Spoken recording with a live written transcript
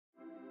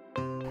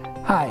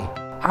Hi,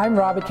 I'm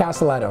Robert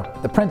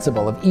Casaletto, the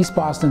principal of East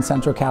Boston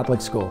Central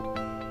Catholic School.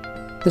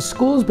 The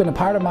school's been a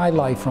part of my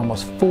life for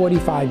almost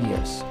 45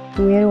 years.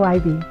 Where do I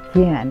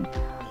begin?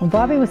 When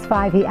Bobby was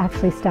 5, he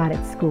actually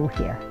started school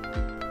here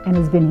and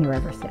has been here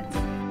ever since.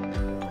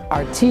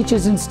 Our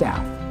teachers and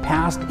staff,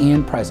 past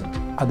and present,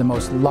 are the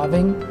most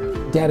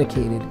loving,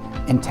 dedicated,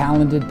 and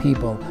talented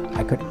people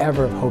I could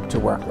ever have hoped to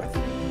work with.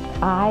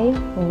 I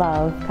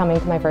love coming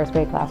to my first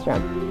grade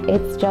classroom.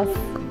 It's just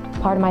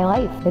part of my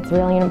life. It's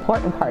really an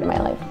important part of my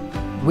life.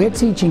 We're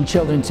teaching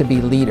children to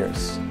be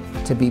leaders,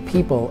 to be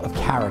people of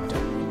character,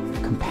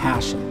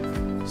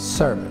 compassion,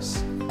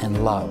 service,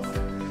 and love.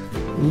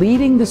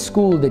 Leading the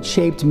school that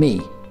shaped me,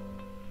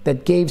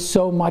 that gave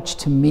so much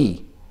to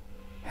me,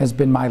 has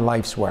been my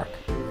life's work.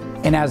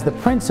 And as the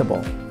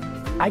principal,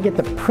 I get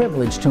the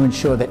privilege to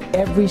ensure that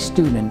every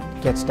student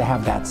gets to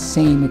have that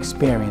same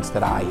experience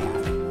that I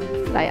have.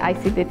 I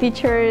see the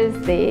teachers,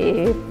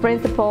 the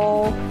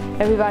principal,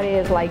 everybody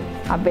is like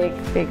a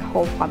big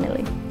whole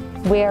family.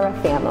 We're a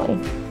family.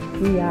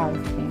 We are a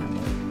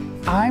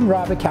family. I'm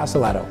Robert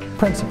Casaletto,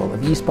 principal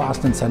of East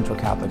Boston Central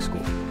Catholic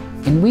School,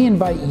 and we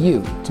invite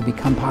you to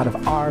become part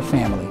of our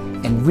family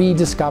and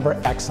rediscover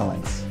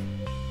excellence.